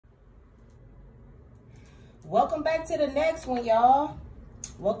Welcome back to the next one, y'all.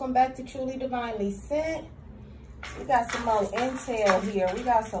 Welcome back to Truly Divinely Sent. We got some more intel here. We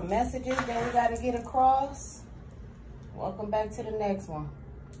got some messages that we got to get across. Welcome back to the next one.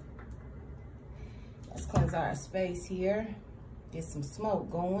 Let's cleanse our space here. Get some smoke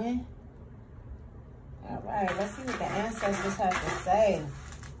going. All right, let's see what the ancestors have to say.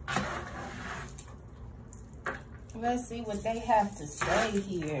 Let's see what they have to say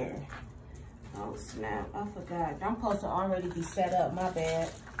here. Oh, snap. I forgot. I'm supposed to already be set up. My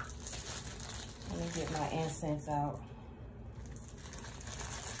bad. Let me get my incense out.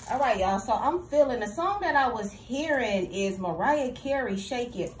 All right, y'all. So I'm feeling the song that I was hearing is Mariah Carey,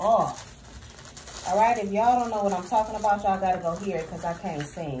 Shake It Off. All right. If y'all don't know what I'm talking about, y'all got to go hear it because I can't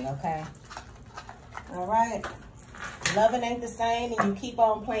sing, okay? All right. Loving ain't the same and you keep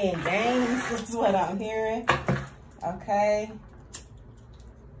on playing games. This is what I'm hearing. Okay.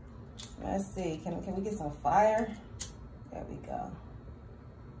 Let's see. Can we get some fire? There we go.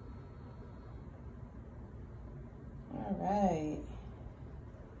 All right.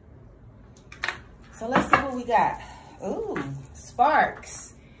 So let's see what we got. Ooh,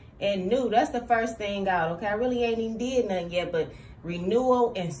 sparks and new. That's the first thing out. Okay, I really ain't even did nothing yet, but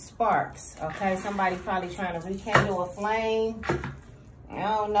renewal and sparks. Okay, somebody probably trying to rekindle a flame. I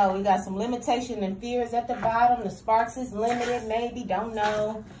don't know. We got some limitation and fears at the bottom. The sparks is limited, maybe. Don't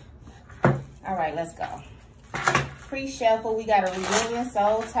know. All right, let's go. Pre-shuffle, we got a reunion,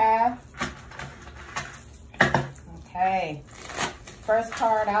 soul tie. Okay. First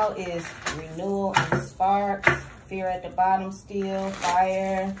card out is renewal and sparks. Fear at the bottom still.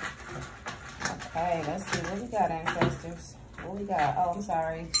 Fire. Okay, let's see. What we got, ancestors? What we got? Oh, I'm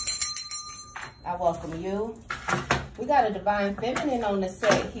sorry. I welcome you. We got a divine feminine on the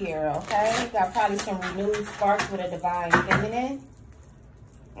set here, okay? We got probably some renewed sparks with a divine feminine.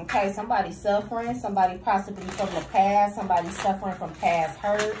 Okay, somebody suffering, somebody possibly from the past, somebody suffering from past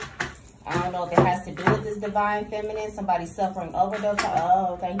hurt. I don't know if it has to do with this divine feminine. Somebody suffering over the,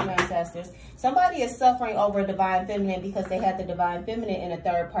 oh, thank you, ancestors. Somebody is suffering over a divine feminine because they had the divine feminine in a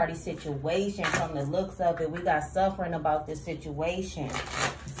third party situation. From the looks of it, we got suffering about this situation.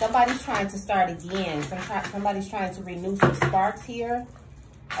 Somebody's trying to start again. Somebody's trying to renew some sparks here.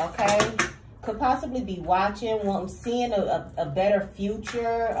 Okay. Could possibly be watching, seeing a better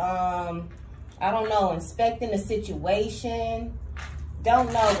future. I don't know, inspecting the situation.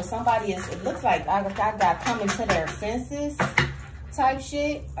 Don't know, but somebody is, it looks like I got coming to their senses type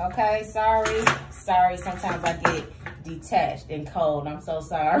shit. Okay, sorry. Sometimes I get detached and cold. I'm so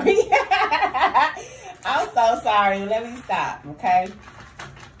sorry. I'm so sorry. Let me stop, okay?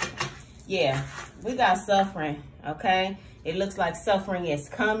 Yeah, we got suffering, okay? It looks like suffering is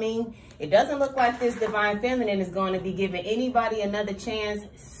coming. It doesn't look like this divine feminine is going to be giving anybody another chance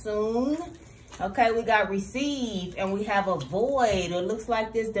soon. Okay, we got receive and we have avoid. It looks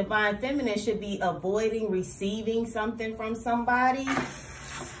like this divine feminine should be avoiding receiving something from somebody.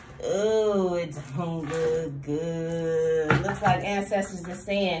 Oh, it don't look good. Looks like ancestors are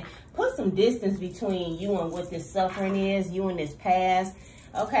saying, put some distance between you and what this suffering is, you and this past.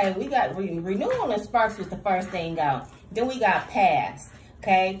 Okay, we got renewal and sparks was the first thing out. Then we got past.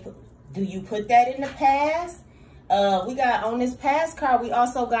 Okay, do you put that in the past? We got on this past card, we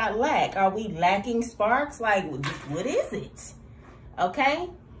also got lack. Are we lacking sparks? Like, what is it? Okay,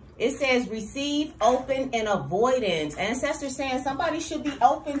 it says receive, open, and avoidance. Ancestors saying somebody should be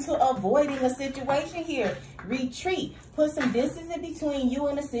open to avoiding a situation here. Retreat. Put some distance in between you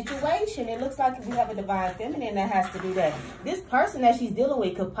and the situation. It looks like we have a divine feminine that has to do that. This person that she's dealing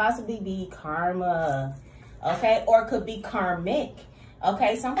with could possibly be karma. Okay, or could be karmic.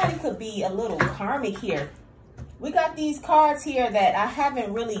 Okay, somebody could be a little karmic here. We got these cards here that I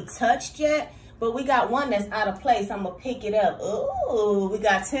haven't really touched yet, but we got one that's out of place. I'm going to pick it up. Ooh, we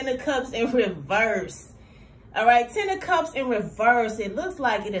got 10 of Cups in reverse. All right, 10 of Cups in reverse. It looks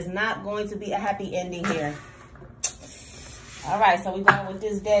like it is not going to be a happy ending here. All right, so we're going with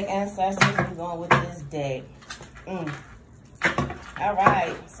this deck, ancestors. We're going with this deck. All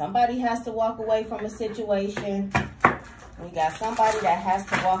right, somebody has to walk away from a situation. We got somebody that has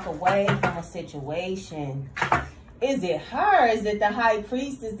to walk away from a situation. Is it her? Is it the High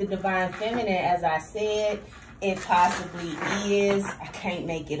Priestess, the Divine Feminine? As I said, it possibly is. I can't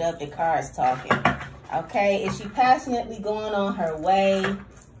make it up. The card's talking. Okay, is she passionately going on her way?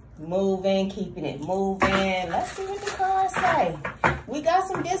 Moving, keeping it moving. Let's see what the cards say. We got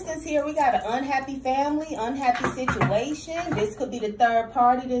some distance here. We got an unhappy family, unhappy situation. This could be the third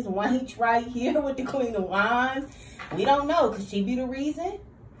party. This wench right here with the Queen of Wands. We don't know. Could she be the reason?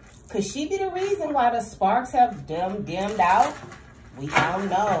 Could she be the reason why the sparks have dimmed out? We don't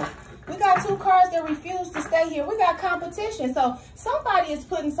know. We got 2 cards that refuse to stay here. We got competition. So somebody is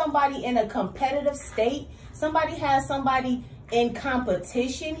putting somebody in a competitive state. Somebody has somebody in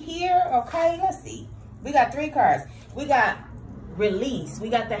competition here. Okay, let's see. We got 3 cards. We got release. We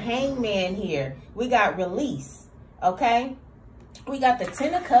got the Hangman here. We got release. Okay. We got the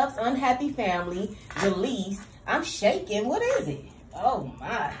 10 of Cups, unhappy family, release. I'm shaking. What is it? Oh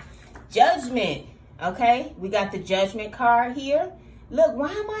my. Judgment. Okay. We got the Judgment card here. Look,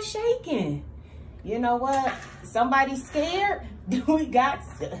 why am I shaking? You know what? Somebody scared?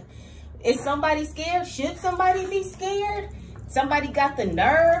 Is somebody scared? Should somebody be scared? Somebody got the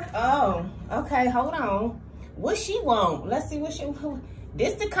nerve? Oh, okay, hold on. What she want? Let's see what she want.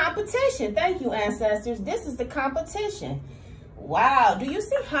 This the competition. Thank you, ancestors. This is the competition. Wow, do you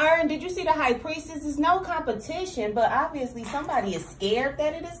see her? And did you see the High Priestess? There's no competition, but obviously somebody is scared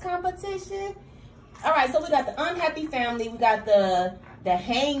that it is competition. All right, so we got the unhappy family, we got the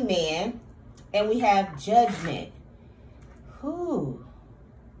Hangman, and we have Judgment. Whew.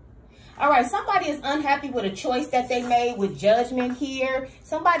 All right, somebody is unhappy with a choice that they made with Judgment here.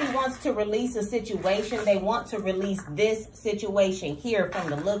 Somebody wants to release a situation. They want to release this situation here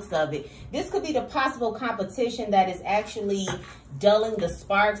from the looks of it. This could be the possible competition that is actually dulling the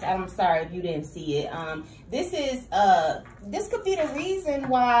sparks. I'm sorry if you didn't see it. This could be the reason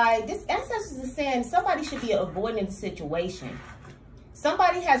why this ancestors is saying somebody should be avoiding the situation.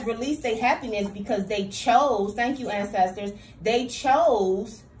 Somebody has released their happiness because they chose, thank you, ancestors, they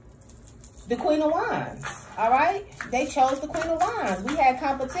chose the Queen of Wands, all right? They chose the Queen of Wands. We had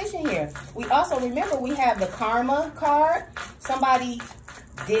competition here. We also, remember, we have the Karma card. Somebody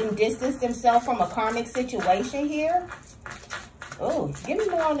didn't distance themselves from a karmic situation here. Oh, give me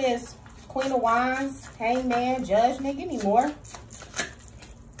more on this. Queen of Wands, Hangman, Judgment. Give me more.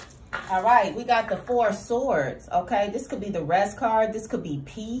 All right, we got the 4 of Swords, okay? This could be the Rest card. This could be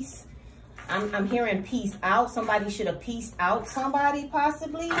peace. I'm hearing peace out. Somebody should have peaced out somebody,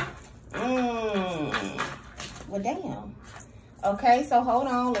 possibly. Well, damn. Okay, so hold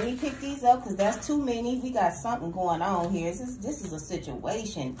on. Let me pick these up because that's too many. We got something going on here. This is a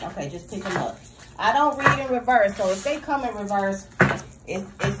situation. Okay, just pick them up. I don't read in reverse, so if they come in reverse,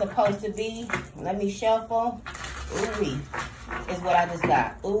 it's supposed to be. Let me shuffle. Ooh-wee is what I just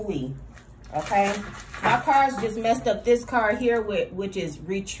got. Ooh-wee. Okay. My cards just messed up this card here, which is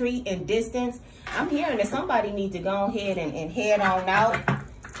retreat and distance. I'm hearing that somebody needs to go ahead and head on out.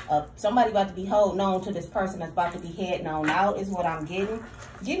 Somebody about to be holding on to this person that's about to be heading on out is what I'm getting.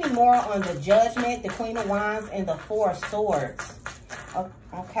 Give me more on the Judgment, the Queen of Wands, and the 4 of Swords.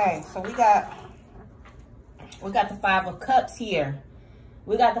 Okay, so we got the 5 of Cups here.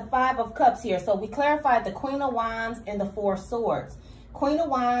 We got the 5 of Cups here. So we clarified the Queen of Wands and the 4 of Swords. Queen of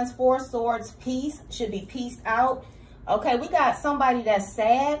Wands, 4 of Swords, peace, should be peaced out. Okay, we got somebody that's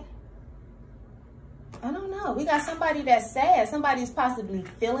sad. I don't know. We got somebody that's sad. Somebody's possibly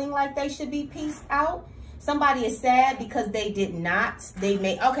feeling like they should be peaced out. Somebody is sad because they did not.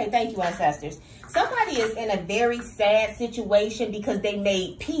 Okay, thank you, ancestors. Somebody is in a very sad situation because they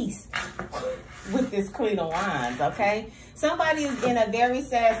made peace with this Queen of Wands, okay? Somebody is in a very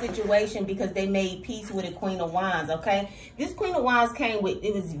sad situation because they made peace with a Queen of Wands, okay? This Queen of Wands came with,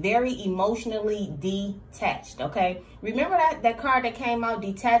 it was very emotionally detached, okay? Remember that card that came out,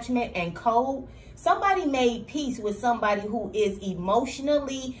 detachment and cold? Somebody made peace with somebody who is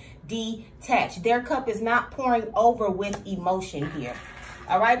emotionally detached. Their cup is not pouring over with emotion here.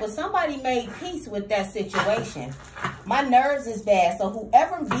 All right, but somebody made peace with that situation. My nerves is bad, so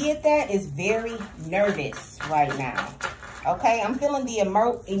whoever did that is very nervous right now. Okay, I'm feeling the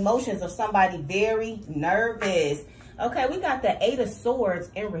emotions of somebody very nervous. Okay, we got the 8 of Swords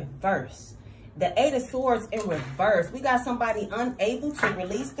in reverse. The 8 of Swords in reverse. We got somebody unable to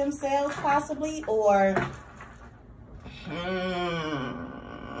release themselves, possibly, or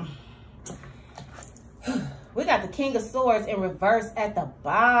we got the King of Swords in reverse at the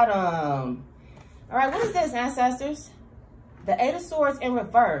bottom. All right, what is this, ancestors? The 8 of Swords in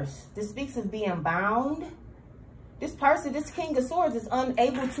reverse. This speaks of being bound. This person, this King of Swords, is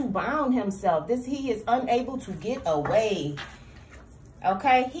unable to bound himself. He is unable to get away.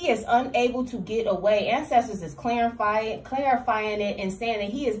 Okay, he is unable to get away. Ancestors is clarifying it and saying that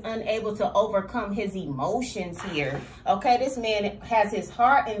he is unable to overcome his emotions here. Okay, this man has his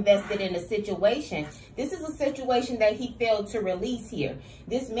heart invested in a situation. This is a situation that he failed to release here.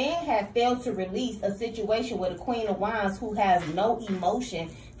 This man had failed to release a situation with a Queen of Wands who has no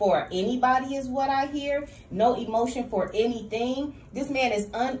emotion for anybody is what I hear. No emotion for anything. This man is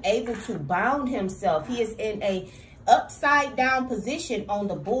unable to bound himself. He is in a upside down position on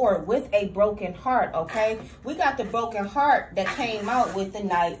the board with a broken heart. Okay, we got the broken heart that came out with the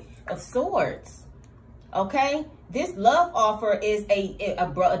Knight of Swords. Okay, this love offer is a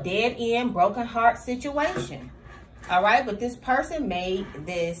dead end, broken heart situation. All right, but this person made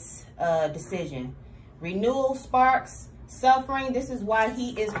this decision. Renewal, sparks, suffering. This is why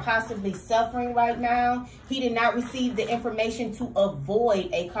he is possibly suffering right now. He did not receive the information to avoid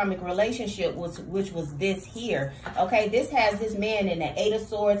a karmic relationship, which was this here. Okay, this has this man in the 8 of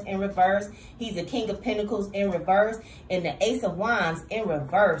Swords in reverse. He's the King of Pentacles in reverse, and the Ace of Wands in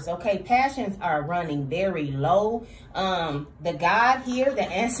reverse. Okay, passions are running very low. The God here, the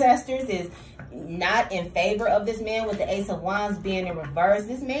ancestors, is not in favor of this man with the Ace of Wands being in reverse.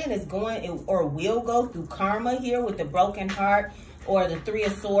 This man is going or will go through karma here with the broken heart, or the 3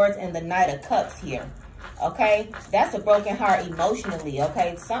 of Swords and the Knight of Cups here. Okay, that's a broken heart emotionally.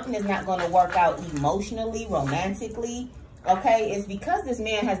 Okay, something is not going to work out emotionally, romantically. Okay, it's because this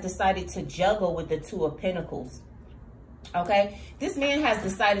man has decided to juggle with the 2 of Pentacles. Okay, this man has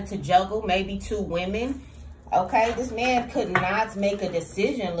decided to juggle maybe 2 women. Okay, this man could not make a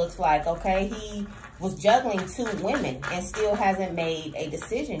decision, looks like. Okay, he was juggling 2 women and still hasn't made a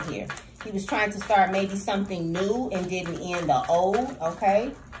decision here. He was trying to start maybe something new and didn't end the old.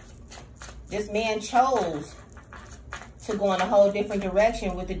 Okay, this man chose to go in a whole different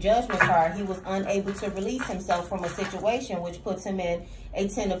direction with the Judgment card. He was unable to release himself from a situation, which puts him in a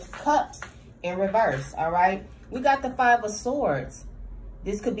 10 of Cups in reverse. All right, we got the 5 of Swords.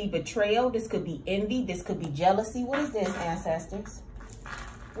 This could be betrayal. This could be envy. This could be jealousy. What is this, ancestors?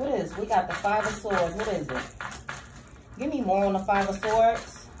 What is? We got the 5 of Swords. What is it? Give me more on the 5 of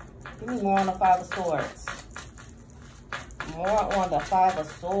Swords. Give me more on the 5 of Swords. More on the 5 of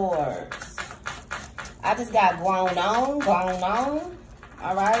Swords. I just got grown on.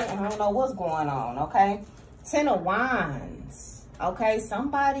 All right. I don't know what's going on. Okay. 10 of Wands. Okay.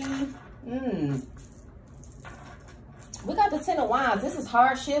 Somebody. We got the 10 of Wands. This is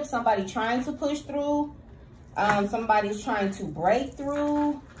hardship. Somebody trying to push through. Somebody's trying to break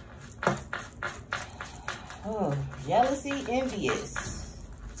through. Oh, jealousy, envious.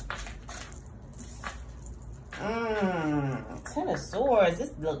 10 of Swords.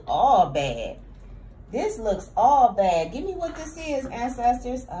 This looks all bad. This looks all bad. Give me what this is,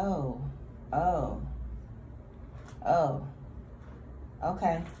 ancestors. Oh.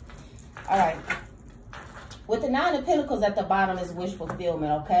 Okay. All right. With the 9 of Pentacles at the bottom is wish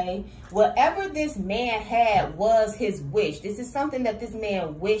fulfillment, okay? Whatever this man had was his wish. This is something that this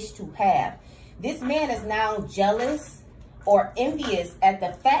man wished to have. This man is now jealous or envious at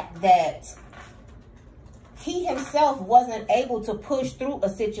the fact that he himself wasn't able to push through a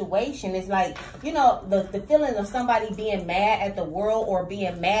situation. It's like, you know, the feeling of somebody being mad at the world or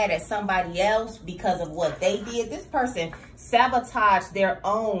being mad at somebody else because of what they did. This person sabotaged their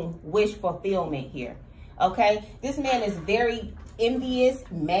own wish fulfillment here. Okay, this man is very envious,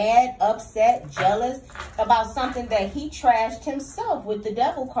 mad, upset, jealous about something that he trashed himself with the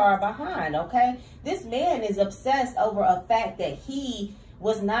Devil card behind. Okay, this man is obsessed over a fact that he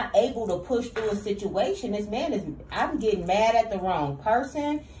was not able to push through a situation. This man is, I'm getting mad at the wrong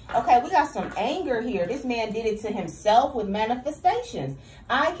person. Okay, we got some anger here. This man did it to himself with manifestations.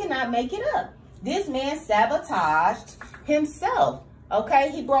 I cannot make it up. This man sabotaged himself.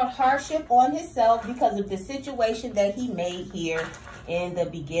 Okay, he brought hardship on himself because of the situation that he made here in the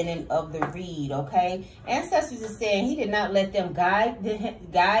beginning of the read, okay? Ancestors are saying he did not let them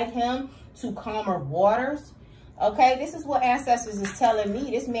guide him to calmer waters, okay? This is what ancestors is telling me.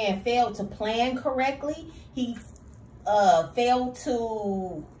 This man failed to plan correctly. He failed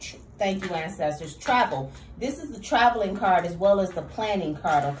to, thank you, ancestors, travel. This is the traveling card as well as the planning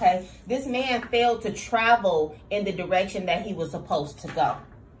card, okay? This man failed to travel in the direction that he was supposed to go,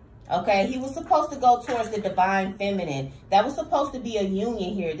 okay? He was supposed to go towards the divine feminine. That was supposed to be a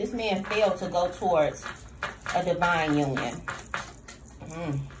union here. This man failed to go towards a divine union.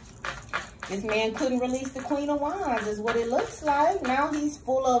 This man couldn't release the Queen of Wands is what it looks like. Now he's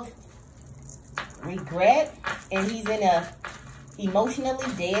full of regret and he's in a emotionally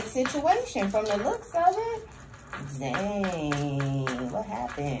dead situation from the looks of it. Dang, what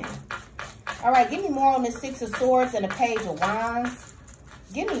happened? All right, give me more on the 6 of Swords and the Page of Wands.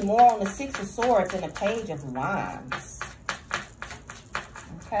 Give me more on the 6 of Swords and the Page of Wands.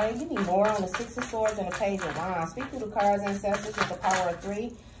 Okay, give me more on the 6 of Swords and the Page of Wands. Speak through the cards, ancestors, with the power of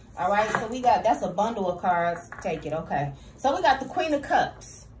 3. All right, so we got, that's a bundle of cards. Take it, okay. So we got the Queen of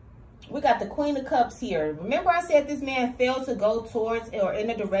Cups. We got the Queen of Cups here. Remember I said this man failed to go towards, or in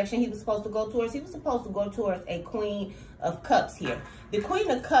the direction he was supposed to go towards. He was supposed to go towards a Queen of Cups here. The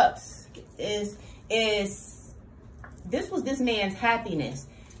Queen of Cups is this was this man's happiness.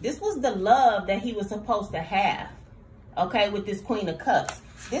 This was the love that he was supposed to have, okay, with this Queen of Cups.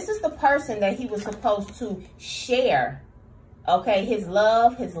 This is the person that he was supposed to share, okay, his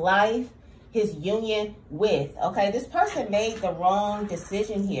love, his life, his union with, okay? This person made the wrong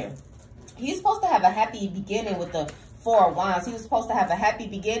decision here. He's supposed to have a happy beginning with the Four of Wands. He was supposed to have a happy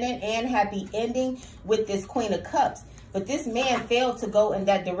beginning and happy ending with this Queen of Cups. But this man failed to go in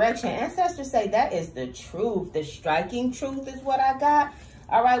that direction. Ancestors say that is the truth. The striking truth is what I got.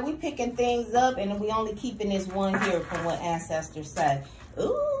 All right, we picking things up and we only keeping this one here from what ancestors say.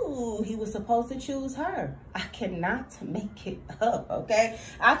 Ooh, he was supposed to choose her. I cannot make it up, okay?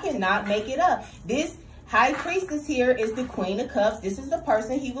 I cannot make it up. This High Priestess here is the Queen of Cups. This is the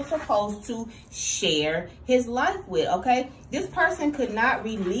person he was supposed to share his life with, okay? This person could not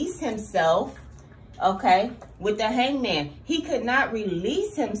release himself, okay, with the Hangman. He could not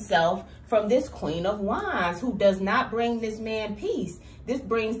release himself from this Queen of Wands, who does not bring this man peace. This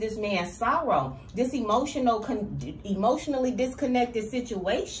brings this man sorrow. This emotionally disconnected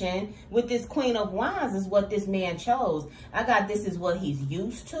situation with this Queen of Wands is what this man chose. I got this is what he's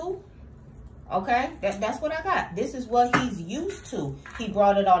used to. Okay, that's what I got. This is what he's used to. He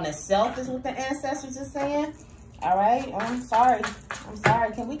brought it on himself, is what the ancestors are saying. All right, I'm sorry.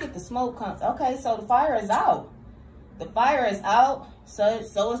 Can we get the smoke? Okay, so the fire is out. The fire is out. So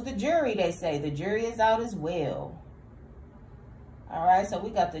is the jury, they say. The jury is out as well. All right, so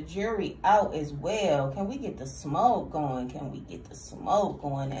we got the jury out as well. Can we get the smoke going? Can we get the smoke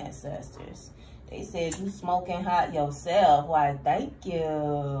going, ancestors? They said you smoking hot yourself. Why, thank you.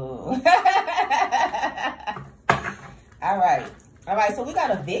 All right. All right, so we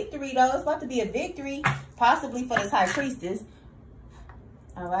got a victory, though. It's about to be a victory, possibly for this High Priestess.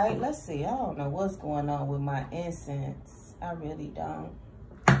 All right, let's see. I don't know what's going on with my incense. I really don't.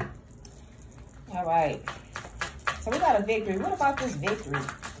 All right. So we got a victory. What about this victory?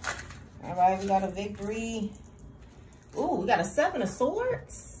 All right, we got a victory. Ooh, we got a 7 of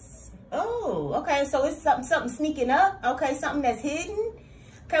Swords. Oh, okay. So it's something sneaking up. Okay, something that's hidden.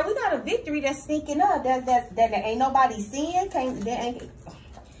 Okay, we got a victory that's sneaking up. That ain't nobody seeing. Okay,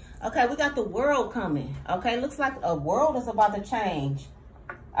 we got the world coming. Okay, looks like a world is about to change.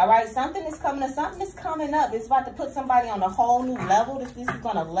 All right, something is coming up. Something is coming up. It's about to put somebody on a whole new level. This is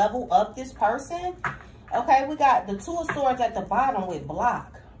going to level up this person. Okay, we got the 2 of Swords at the bottom with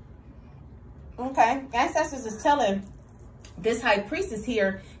block. Okay, ancestors is telling this High Priestess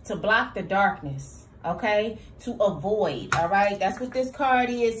here to block the darkness, okay? To avoid, all right? That's what this card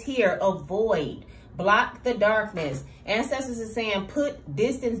is here, avoid. Block the darkness. Ancestors is saying put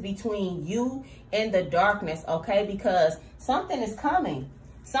distance between you and the darkness, okay? Because something is coming.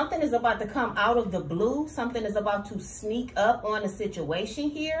 Something is about to come out of the blue. Something is about to sneak up on the situation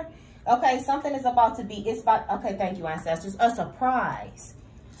here. Okay, something is about to be, okay, thank you, ancestors, a surprise.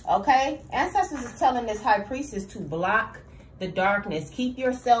 Okay, ancestors is telling this High Priestess to block the darkness. Keep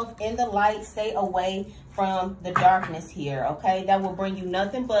yourself in the light. Stay away from the darkness here, okay? That will bring you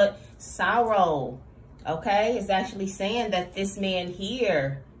nothing but sorrow, okay? It's actually saying that this man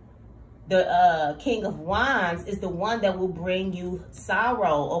here, the King of Wands, is the one that will bring you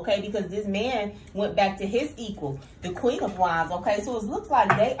sorrow, okay? Because this man went back to his equal, the Queen of Wands, okay? So it looks like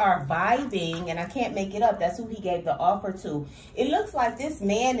they are vibing, and I can't make it up. That's who he gave the offer to. It looks like this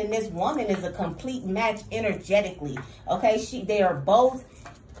man and this woman is a complete match energetically, okay? They are both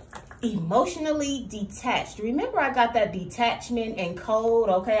emotionally detached. Remember, I got that detachment and cold,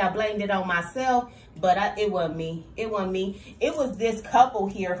 okay? I blamed it on myself, but it wasn't me. It wasn't me. It was this couple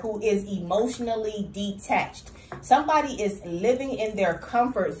here who is emotionally detached. Somebody is living in their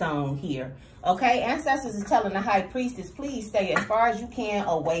comfort zone here, okay? Ancestors is telling the High Priestess, please stay as far as you can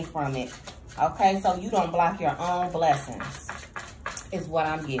away from it, okay? So you don't block your own blessings, is what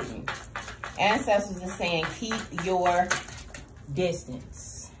I'm getting. Ancestors is saying keep your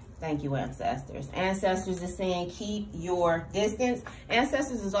distance. Thank you, ancestors. Ancestors is saying keep your distance.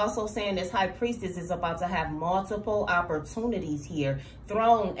 Ancestors is also saying this High Priestess is about to have multiple opportunities here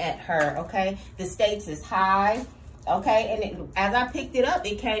thrown at her, okay? The stakes is high, okay? And as I picked it up,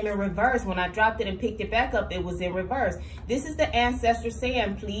 it came in reverse. When I dropped it and picked it back up, it was in reverse. This is the ancestors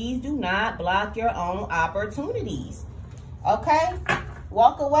saying, please do not block your own opportunities, okay?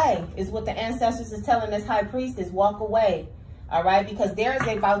 Walk away is what the ancestors is telling this High Priestess. Walk away. All right, because there is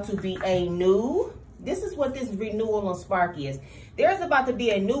about to be a new, this is what this renewal on spark is. There is about to be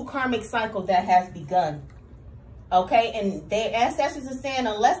a new karmic cycle that has begun. Okay, and their ancestors are saying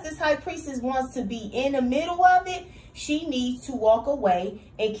unless this High Priestess wants to be in the middle of it, she needs to walk away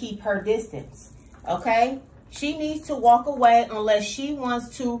and keep her distance. Okay, she needs to walk away unless she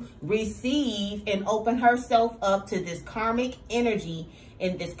wants to receive and open herself up to this karmic energy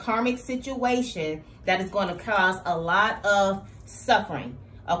in this karmic situation that is going to cause a lot of suffering.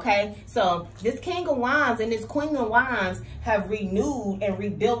 Okay, so this King of Wands and this Queen of Wands have renewed and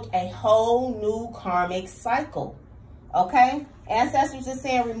rebuilt a whole new karmic cycle. Okay, ancestors are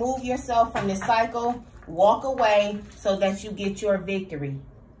saying remove yourself from this cycle, walk away so that you get your victory.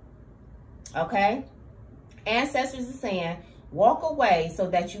 Okay, ancestors are saying walk away so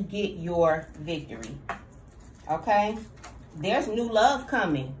that you get your victory. Okay, there's new love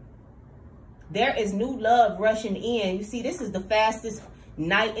coming. There is new love rushing in. You see, this is the fastest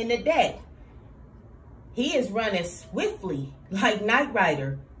Knight in the deck. He is running swiftly like Knight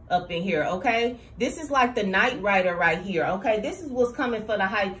Rider up in here. Okay, this is like the Knight Rider right here. Okay, this is what's coming for the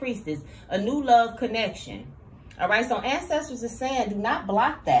High Priestess, a new love connection. All right, so ancestors are saying do not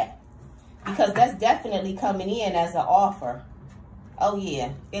block that, because that's definitely coming in as an offer. Oh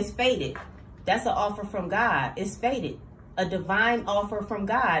yeah, it's fated. That's an offer from God. It's fated. A divine offer from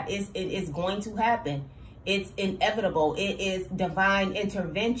God. It is going to happen. It's inevitable. It is divine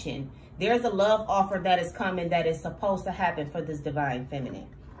intervention. There's a love offer that is coming that is supposed to happen for this divine feminine.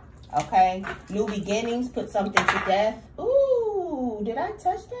 Okay? New beginnings. Put something to death. Ooh, did I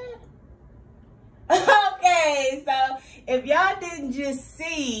touch that? Okay, so if y'all didn't just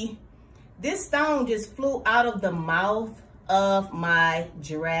see, this stone just flew out of the mouth of my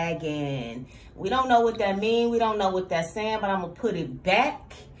dragon. We don't know what that means. We don't know what that's saying, but I'm going to put it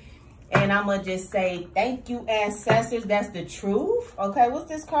back. And I'm going to just say, thank you, ancestors. That's the truth. Okay, what's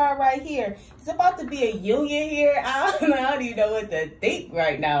this card right here? It's about to be a union here. I don't even know what to think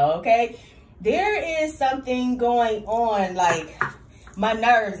right now, okay? There is something going on. Like, my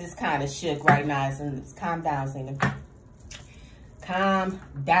nerves is kind of shook right now. So calm down, Zena. Calm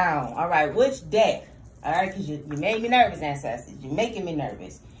down. All right, which deck? All right, because you made me nervous, ancestors. You're making me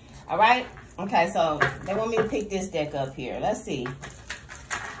nervous. All right? Okay, so they want me to pick this deck up here. Let's see.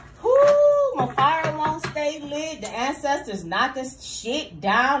 Whoo, my fire won't stay lit. The ancestors knock this shit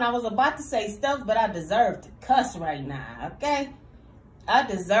down. I was about to say stuff, but I deserve to cuss right now, okay? I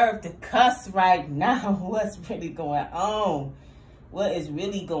deserve to cuss right now. What's really going on? What is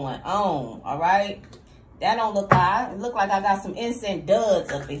really going on, all right? That don't look like, it look like I got some incense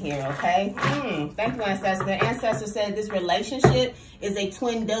duds up in here, okay? Thank you, ancestor. The ancestor said this relationship is a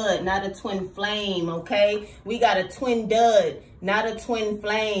twin dud, not a twin flame, okay? We got a twin dud, not a twin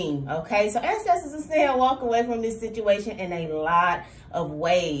flame, okay? So ancestors are saying walk away from this situation in a lot of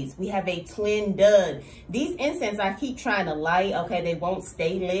ways. We have a twin dud. These incense I keep trying to light, okay? They won't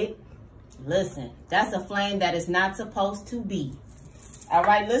stay lit. Listen, that's a flame that is not supposed to be. All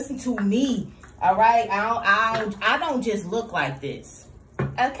right, listen to me. All right, I don't just look like this,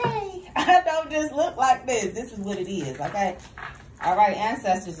 okay? I don't just look like this. This is what it is, okay? All right,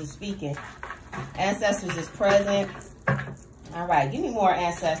 ancestors are speaking. Ancestors is present. All right, give me more,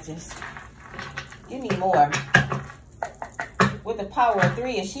 ancestors. Give me more. With the power of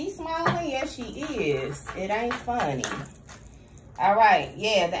 3, is she smiling? Yes, she is. It ain't funny. All right,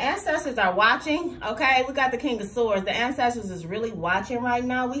 yeah, the ancestors are watching, okay? We got the King of Swords. The ancestors is really watching right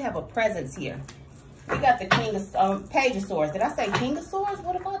now. We have a presence here. We got the King of, Page of Swords. Did I say King of Swords?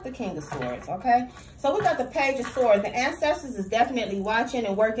 What about the King of Swords, okay? So we got the Page of Swords. The ancestors is definitely watching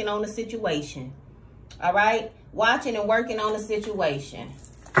and working on the situation, all right? Watching and working on the situation.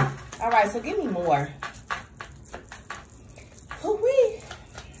 All right, so give me more. Hoo-wee,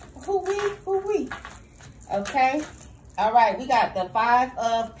 hoo-wee, hoo-wee, okay? All right, we got the 5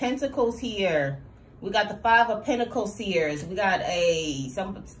 of Pentacles here. We got the 5 of Pentacles here. We got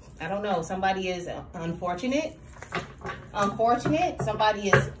I don't know, somebody is unfortunate. Unfortunate. Somebody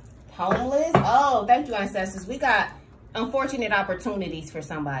is homeless. Oh, thank you, ancestors. We got unfortunate opportunities for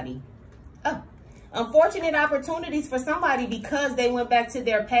somebody. Oh, unfortunate opportunities for somebody because they went back to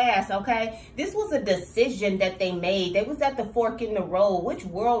their past, okay? This was a decision that they made. They was at the fork in the road. Which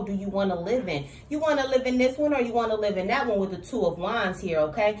world do you want to live in? You want to live in this one or you want to live in that one with the 2 of Wands here,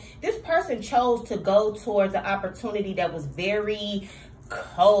 okay? This person chose to go towards an opportunity that was very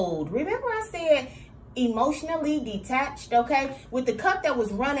cold. Remember I said emotionally detached, okay? With the cup that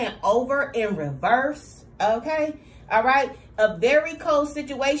was running over in reverse, okay? All right, a very cold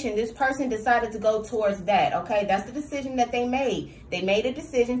situation. This person decided to go towards that, okay? That's the decision that they made. They made a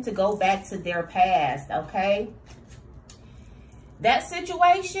decision to go back to their past, okay? That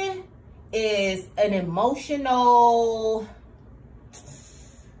situation is an emotional...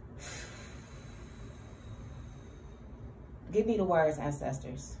 Give me the words,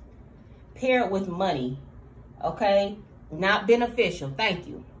 ancestors. Paired with money, okay? Not beneficial, thank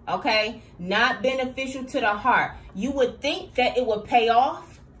you. Okay, not beneficial to the heart. You would think that it would pay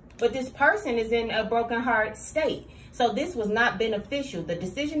off, but this person is in a broken heart state. So this was not beneficial. The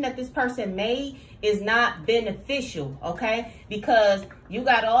decision that this person made is not beneficial, okay? Because you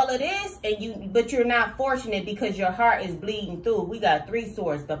got all of this, but you're not fortunate because your heart is bleeding through. We got 3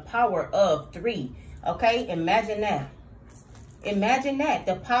 swords, the power of 3, okay? Imagine that. Imagine that,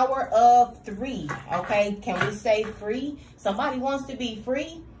 the power of 3, okay? Can we say free? Somebody wants to be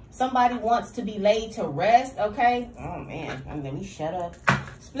free. Somebody wants to be laid to rest, okay? Oh, man, let me shut up.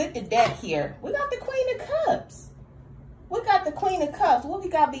 Split the deck here. We got the Queen of Cups. We got the Queen of Cups. What we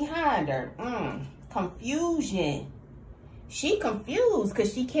got behind her? Confusion. She confused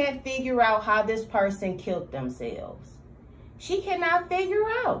because she can't figure out how this person killed themselves. She cannot figure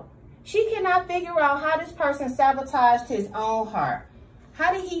out. She cannot figure out how this person sabotaged his own heart.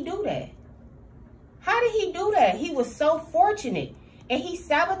 How did he do that? How did he do that? He was so fortunate and he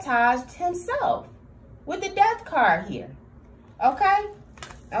sabotaged himself with the death card here. Okay?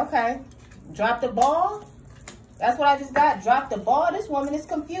 Okay. Drop the ball. That's what I just got. Drop the ball. This woman is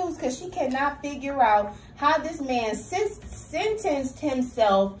confused because she cannot figure out how this man sentenced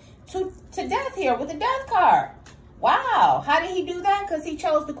himself to death here with the death card. Wow. How did he do that? Because he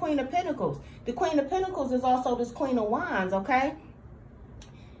chose the Queen of Pentacles. The Queen of Pentacles is also this Queen of Wands, okay?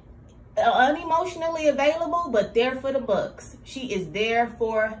 Unemotionally available, but there for the bucks. She is there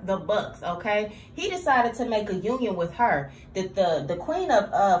for the bucks, okay? He decided to make a union with her. The Queen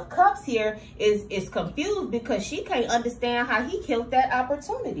of Cups here is confused because she can't understand how he killed that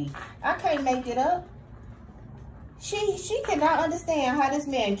opportunity. I can't make it up. She cannot understand how this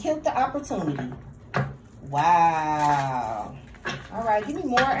man killed the opportunity. Wow. All right, give me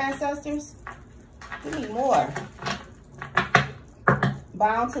more, ancestors. Give me more.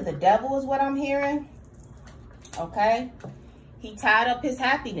 Bound to the devil is what I'm hearing. Okay. He tied up his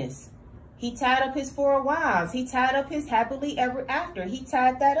happiness. He tied up his 4 of Wands. He tied up his happily ever after. He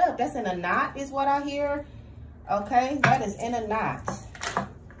tied that up. That's in a knot is what I hear. Okay. That is in a knot.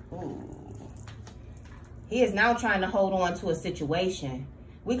 Ooh. He is now trying to hold on to a situation.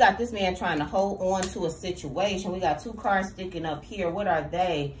 We got this man trying to hold on to a situation. We got 2 cards sticking up here. What are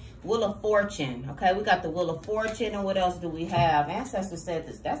they? Wheel of Fortune. Okay, we got the Wheel of Fortune. And what else do we have? Ancestors said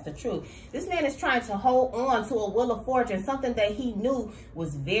this. That's the truth. This man is trying to hold on to a Wheel of Fortune. Something that he knew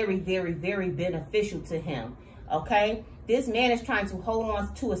was very, very, very beneficial to him. Okay? This man is trying to hold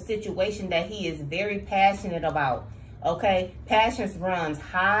on to a situation that he is very passionate about. Okay? Passion runs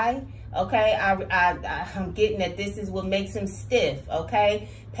high. Okay, I'm getting that this is what makes him stiff, okay?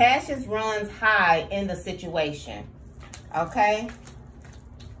 Passions runs high in the situation, okay?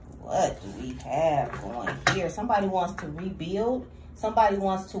 What do we have going here? Somebody wants to rebuild. Somebody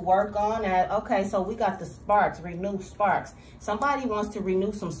wants to work on that. Okay, so we got the sparks, renew sparks. Somebody wants to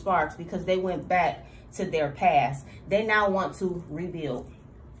renew some sparks because they went back to their past. They now want to rebuild,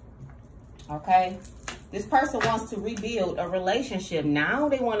 okay? This person wants to rebuild a relationship. Now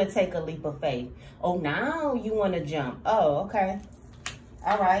they want to take a leap of faith. Oh, now you want to jump. Oh, okay.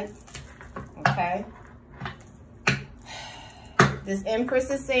 All right. Okay. This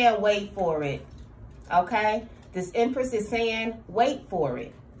Empress is saying, wait for it. Okay. This Empress is saying, wait for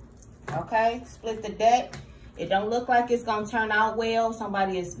it. Okay. Split the deck. It don't look like it's going to turn out well.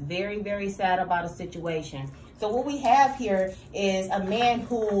 Somebody is very, very sad about a situation. So what we have here is a man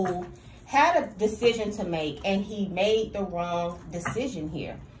who had a decision to make and he made the wrong decision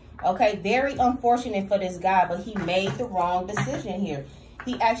here. Okay, very unfortunate for this guy, but he made the wrong decision here.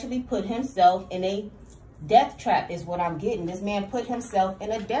 He actually put himself in a death trap is what I'm getting. This man put himself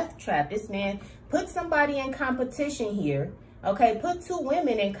in a death trap. This man put somebody in competition here. Okay, put 2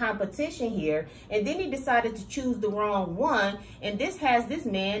 women in competition here, and then he decided to choose the wrong one, and this has this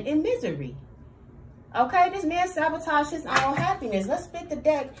man in misery. Okay, this man sabotaged his own happiness. Let's split the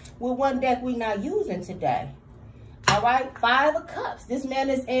deck with one deck we're not using today. All right, 5 of Cups. This man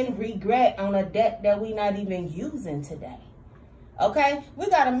is in regret on a deck that we're not even using today. Okay, we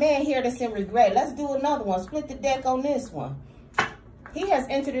got a man here that's in regret. Let's do another one. Split the deck on this one. He has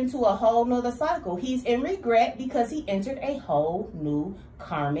entered into a whole nother cycle. He's in regret because he entered a whole new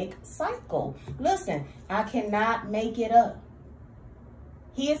karmic cycle. Listen, I cannot make it up.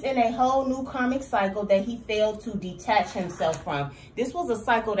 He is in a whole new karmic cycle that he failed to detach himself from. This was a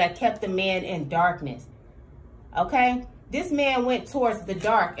cycle that kept the man in darkness. Okay? This man went towards the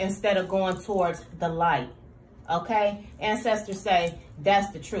dark instead of going towards the light. Okay? Ancestors say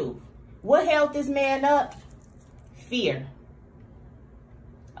that's the truth. What held this man up? Fear.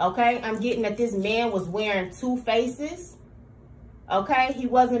 Okay? I'm getting that this man was wearing 2 faces. Okay? He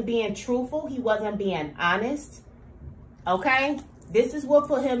wasn't being truthful. He wasn't being honest. Okay? This is what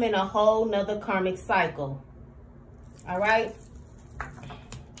put him in a whole nother karmic cycle. All right.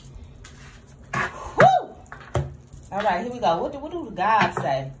 Whew. All right, here we go. What do the gods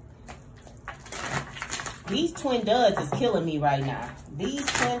say? These twin duds is killing me right now. These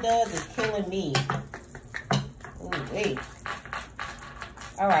twin duds is killing me. Ooh, wait.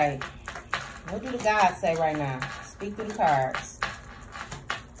 All right. What do the gods say right now? Speak through the cards.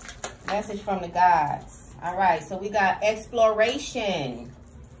 Message from the gods. All right, so we got exploration.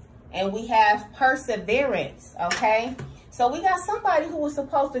 And we have perseverance, okay? So we got somebody who was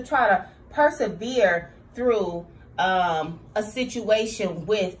supposed to try to persevere through a situation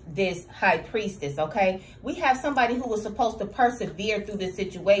with this high priestess, okay? We have somebody who was supposed to persevere through this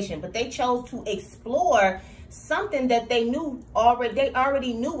situation, but they chose to explore something that they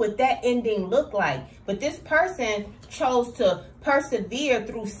already knew what that ending looked like. But this person chose to persevere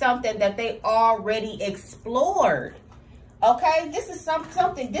through something that they already explored. Okay, this is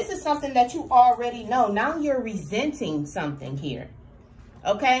something that you already know. Now you're resenting something here.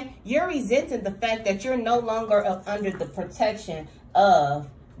 Okay, you're resenting the fact that you're no longer under the protection of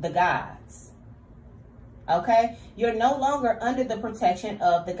the gods. Okay, you're no longer under the protection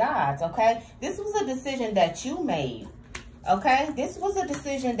of the gods. Okay, this was a decision that you made. Okay, this was a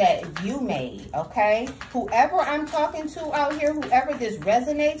decision that you made. Okay, whoever I'm talking to out here, whoever this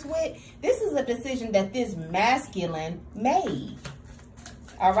resonates with, this is a decision that this masculine made.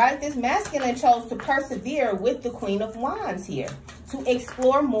 All right, this masculine chose to persevere with the Queen of Wands here, to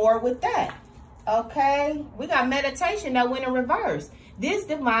explore more with that. Okay, we got meditation that went in reverse. This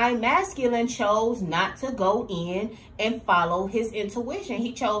divine masculine chose not to go in and follow his intuition.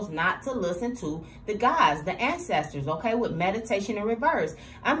 He chose not to listen to the gods, the ancestors, okay, with meditation in reverse.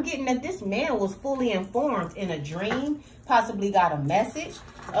 I'm getting that this man was fully informed in a dream, possibly got a message,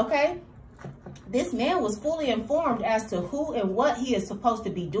 okay? This man was fully informed as to who and what he is supposed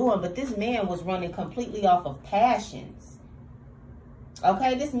to be doing, but this man was running completely off of passions.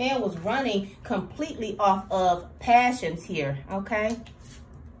 Okay, this man was running completely off of passions here, okay?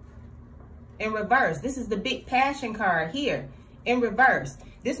 In reverse, this is the big passion card here, in reverse.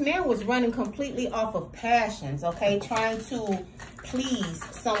 This man was running completely off of passions, okay? Trying to please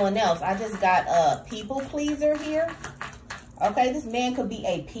someone else. I just got a people pleaser here. Okay, this man could be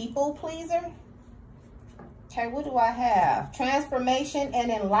a people pleaser. Okay, what do I have? Transformation and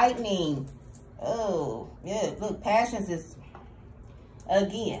enlightening. Oh, yeah, look, passions is...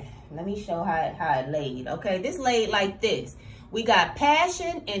 Again, let me show how it laid. Okay, this laid like this. We got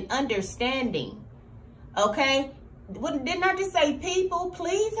passion and understanding. Okay, didn't I just say people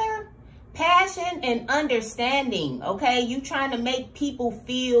pleaser? Passion and understanding. Okay, you trying to make people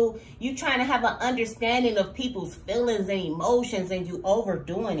feel, you trying to have an understanding of people's feelings and emotions, and you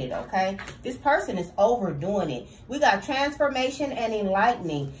overdoing it. Okay, this person is overdoing it. We got transformation and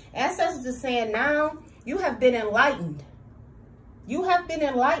enlightening. Ancestors are saying now you have been enlightened. You have been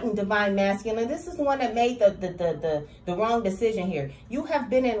enlightened, divine masculine. This is the one that made the wrong decision here. You have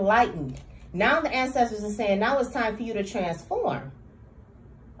been enlightened. Now the ancestors are saying, now it's time for you to transform.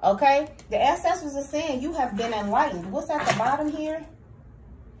 Okay? The ancestors are saying you have been enlightened. What's at the bottom here?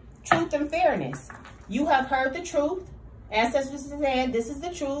 Truth and fairness. You have heard the truth. Ancestors are saying this is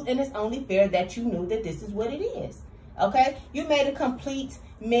the truth, and it's only fair that you knew that this is what it is. Okay? You made a complete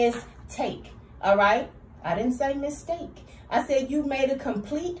mistake. All right? I didn't say mistake. I said you made a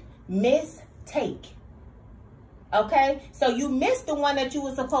complete mistake. Okay? So you missed the one that you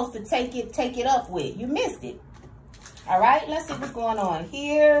were supposed to take it up with. You missed it. All right? Let's see what's going on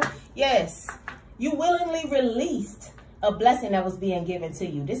here. Yes. You willingly released a blessing that was being given to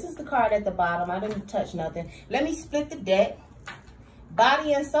you. This is the card at the bottom. I didn't touch nothing. Let me split the deck.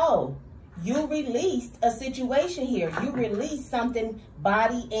 Body and soul. You released a situation here. You released something,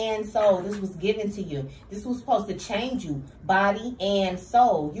 body and soul. This was given to you. This was supposed to change you, body and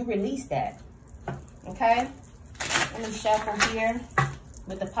soul. You released that. Okay? Let me shuffle here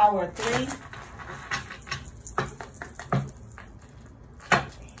with the power of 3.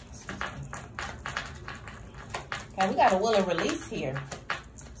 Okay, we got a will and release here.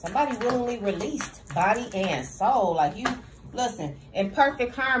 Somebody willingly released body and soul. Like you... Listen, in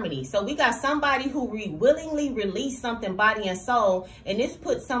perfect harmony. So we got somebody who willingly released something, body and soul, and this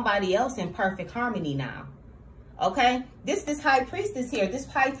puts somebody else in perfect harmony now. Okay? This high priestess here, this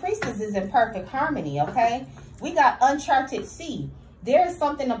high priestess is in perfect harmony, okay? We got uncharted sea. There is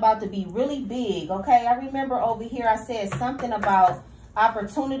something about to be really big, okay? I remember over here I said something about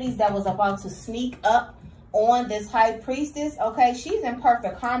opportunities that was about to sneak up on this high priestess. Okay, she's in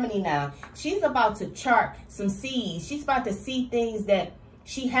perfect harmony now. She's about to chart some seas. She's about to see things that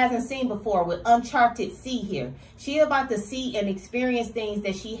she hasn't seen before with uncharted sea here. She about to see and experience things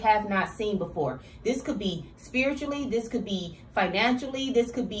that she have not seen before. This could be spiritually, this could be financially,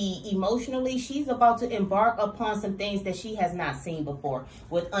 this could be emotionally. She's about to embark upon some things that she has not seen before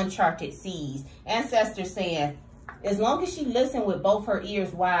with uncharted seas. Ancestors saying, as long as she listens with both her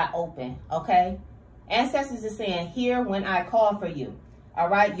ears wide open, okay? Ancestors are saying, hear when I call for you. All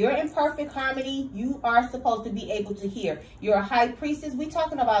right, you're in perfect harmony. You are supposed to be able to hear. You're a high priestess. We're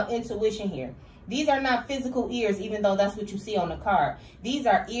talking about intuition here. These are not physical ears, even though that's what you see on the card. These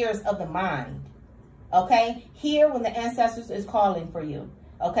are ears of the mind. Okay, hear when the ancestors is calling for you.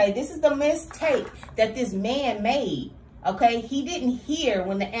 Okay, this is the mistake that this man made. Okay, he didn't hear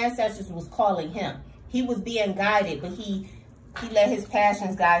when the ancestors was calling him. He was being guided, but he let his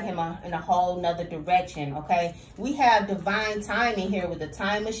passions guide him in a whole nother direction, okay? We have divine timing here with the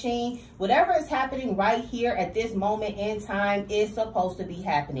time machine. Whatever is happening right here at this moment in time is supposed to be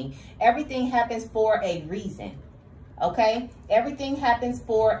happening. Everything happens for a reason, okay? Everything happens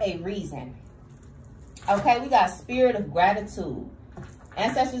for a reason. Okay, we got spirit of gratitude.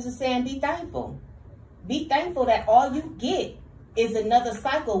 Ancestors are saying be thankful. Be thankful that all you get is another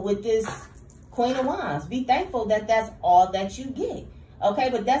cycle with this Queen of Wands. Be thankful that that's all that you get. Okay,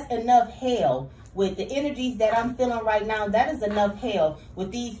 but that's enough hell with the energies that I'm feeling right now. That is enough hell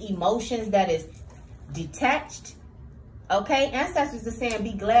with these emotions that is detached. Okay, ancestors are saying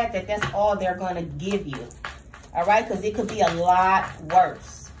be glad that that's all they're going to give you. All right, because it could be a lot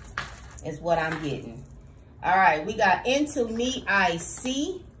worse is what I'm getting. All right, we got into me, I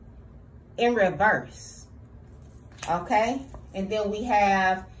see in reverse. Okay, and then we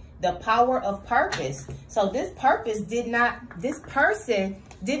have the power of purpose. So this person did not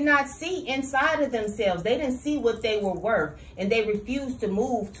see inside of themselves. They didn't see what they were worth, and they refused to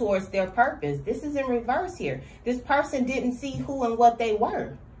move towards their purpose. This is in reverse here. This person didn't see who and what they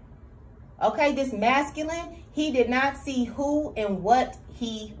were. Okay, this masculine, he did not see who and what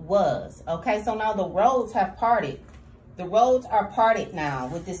he was. Okay, so now the roads have parted. The roads are parted now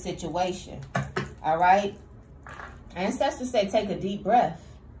with this situation. All right. Ancestors say take a deep breath.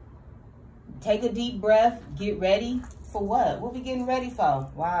 Take a deep breath. Get ready for what? What we getting ready for?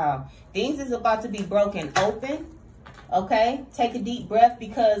 Wow. Things is about to be broken open. Okay. Take a deep breath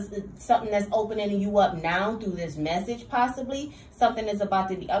because it's something that's opening you up now through this message possibly. Something is about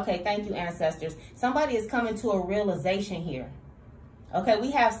to be. Okay. Thank you, ancestors. Somebody is coming to a realization here. Okay.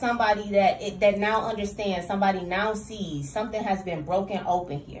 We have somebody that now understands. Somebody now sees. Something has been broken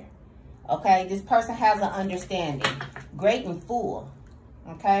open here. Okay. This person has an understanding. Great and full.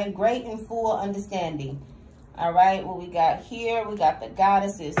 Okay, great and full understanding. All right, what we got here? We got the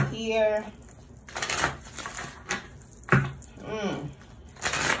goddesses here.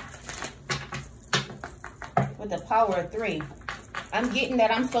 With the power of 3. I'm getting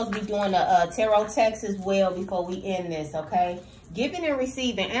that I'm supposed to be doing a tarot text as well before we end this, okay? Giving and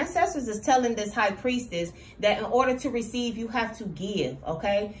receiving. Ancestors is telling this high priestess that in order to receive, you have to give,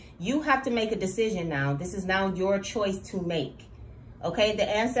 okay? You have to make a decision now. This is now your choice to make. Okay, the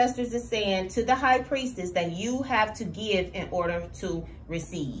ancestors is saying to the high priestess that you have to give in order to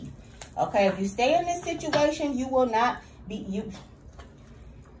receive. Okay, if you stay in this situation, you will not be,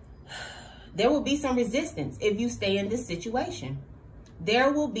 there will be some resistance if you stay in this situation.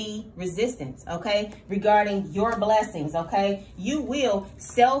 There will be resistance, okay, regarding your blessings, okay? You will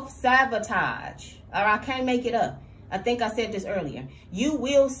self-sabotage. Or I can't make it up. I think I said this earlier. You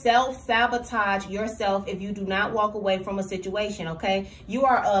will self-sabotage yourself if you do not walk away from a situation, okay? You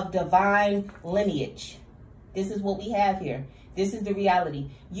are of divine lineage. This is what we have here. This is the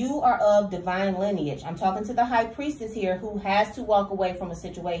reality. You are of divine lineage. I'm talking to the high priestess here who has to walk away from a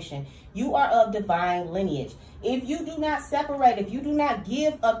situation. You are of divine lineage. If you do not separate, if you do not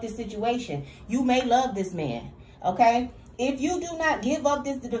give up this situation, you may love this man, okay? If you do not give up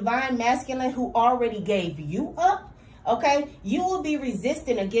this divine masculine who already gave you up, okay, you will be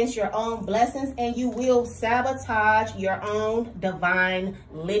resistant against your own blessings and you will sabotage your own divine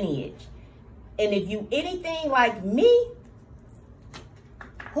lineage. And if you anything like me,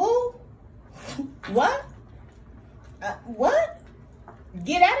 who? What? What?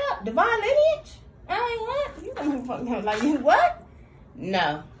 Get that up, divine lineage? I ain't what? You don't like you what?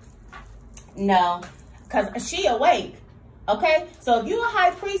 No. No. Because she awake. Okay, so if you're a high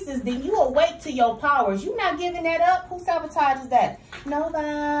priestess, then you awake to your powers. You're not giving that up. Who sabotages that?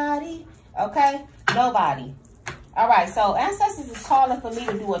 Nobody. Okay, nobody. All right, so ancestors is calling for me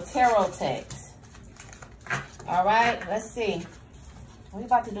to do a tarot text. All right, let's see. We're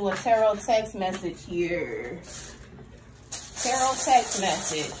about to do a tarot text message here. Tarot text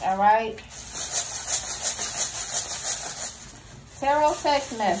message, all right? Tarot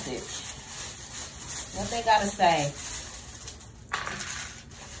text message. What they gotta say?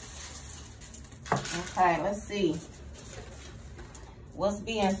 Okay, let's see. What's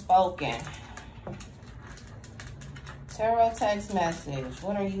being spoken? Tarot text message.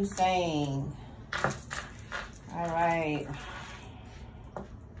 What are you saying? All right.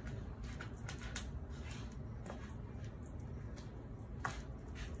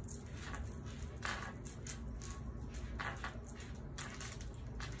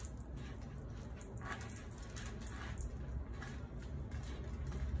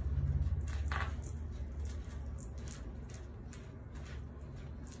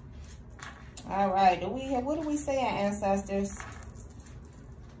 All right, what are we saying, ancestors?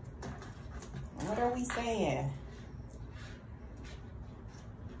 What are we saying?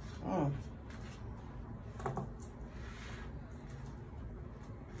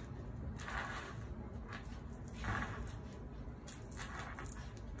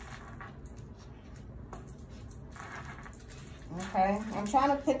 Okay, I'm trying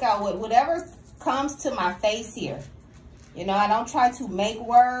to pick out whatever comes to my face here. You know, I don't try to make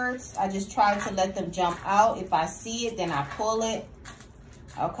words. I just try to let them jump out. If I see it, then I pull it.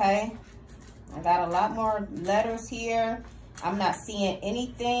 Okay. I got a lot more letters here. I'm not seeing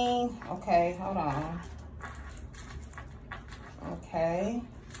anything. Okay, hold on. Okay.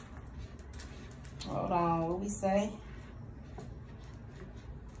 Hold on, what we say?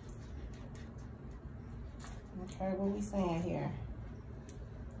 Okay, what we saying here?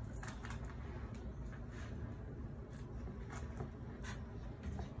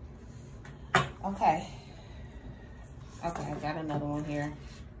 Okay. Okay, I got another one here.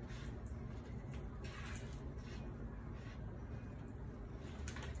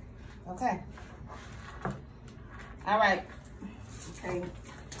 Okay. All right. Okay.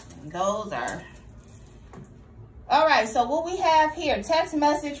 Those are. All right, so what we have here, text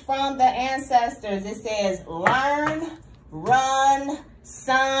message from the ancestors. It says, learn, run,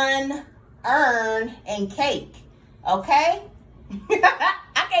 sun, earn, and cake. Okay?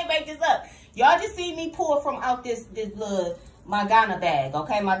 I can't make this up. Y'all just see me pull from out this little Magana bag,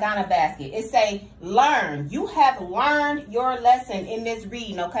 okay? Magana basket. It say, learn. You have learned your lesson in this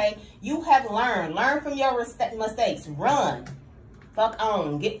reading, okay? You have learned. Learn from your mistakes. Run. Fuck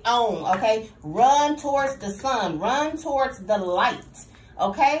on. Get on, okay? Run towards the sun. Run towards the light,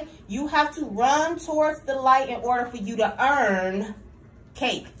 okay? You have to run towards the light in order for you to earn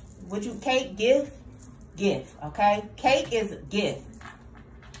cake. Would you cake? Gift? Gift, okay? Cake is gift,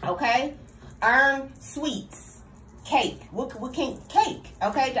 okay? Earn sweets. Cake. What can cake,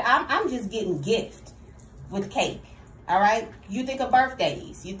 okay? I'm just getting gift with cake, all right? You think of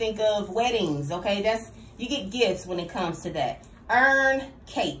birthdays. You think of weddings, okay? You get gifts when it comes to that. Earn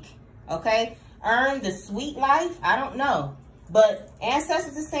cake, okay? Earn the sweet life. I don't know. But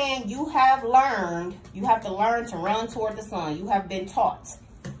ancestors are saying you have learned. You have to learn to run toward the sun. You have been taught,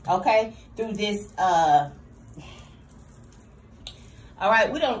 okay? Through this, all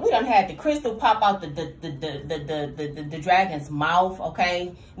right, we don't have the crystal pop out the dragon's mouth,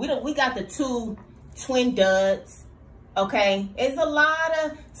 okay? We got the two twin duds, okay? It's a lot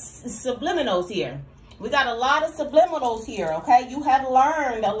of subliminals here. We got a lot of subliminals here, okay? You have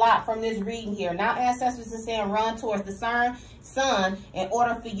learned a lot from this reading here. Now ancestors are saying run towards the sun in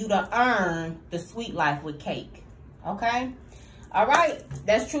order for you to earn the sweet life with cake, okay? All right,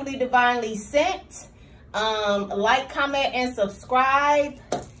 that's truly divinely sent. Like, comment, and subscribe.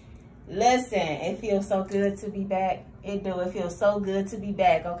 Listen, it feels so good to be back. It feels so good to be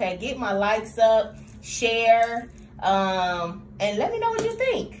back, okay? Get my likes up, share, and let me know what you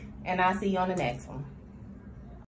think. And I'll see you on the next one.